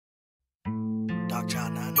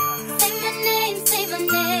say my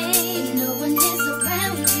name. No one is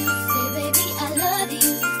around you. Say, baby, I love you.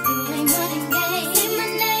 You ain't running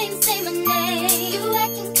game. Say my name. You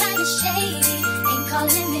acting kinda shady. Ain't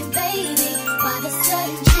calling me baby. Why the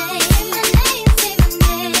sudden change? Say my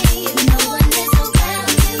name. No one is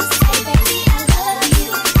around you. Say, baby, I love you.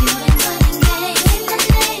 You ain't running game.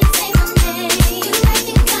 Say my name. You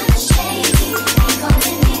acting kinda shady. Ain't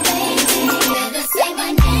calling me baby. Better say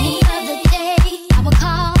my name. The other day, I would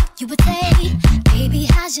call, you would say, baby,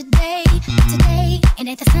 how's your day? Today, it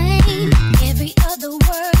ain't the same. Every other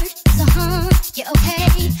word is a yeah, okay.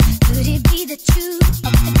 Could it be that you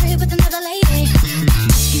up at the crib with another lady?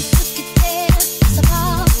 You took it there, first of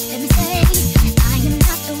all, let me say, I am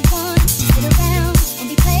not the one to sit around and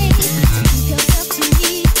be played. So keep yourself to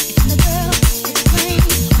me, if I'm the girl that you claim.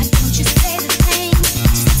 Why don't you say the same?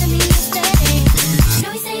 Just to me yesterday. I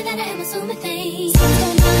know you say that I am assuming things.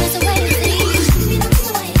 Don't know that's the way to see. You know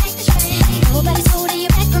the way I act the strange. Nobody's holding you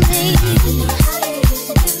back from me.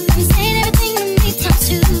 You saying everything to me times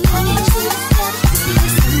two.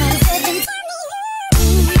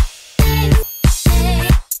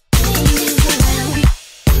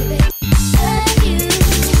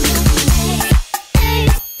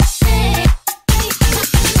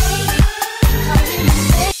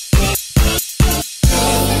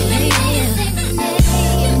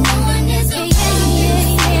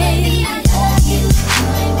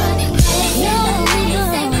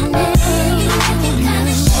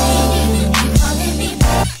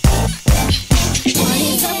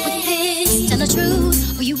 Tell the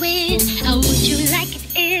truth, who you with? How would you like it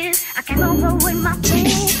if I came over with my friends?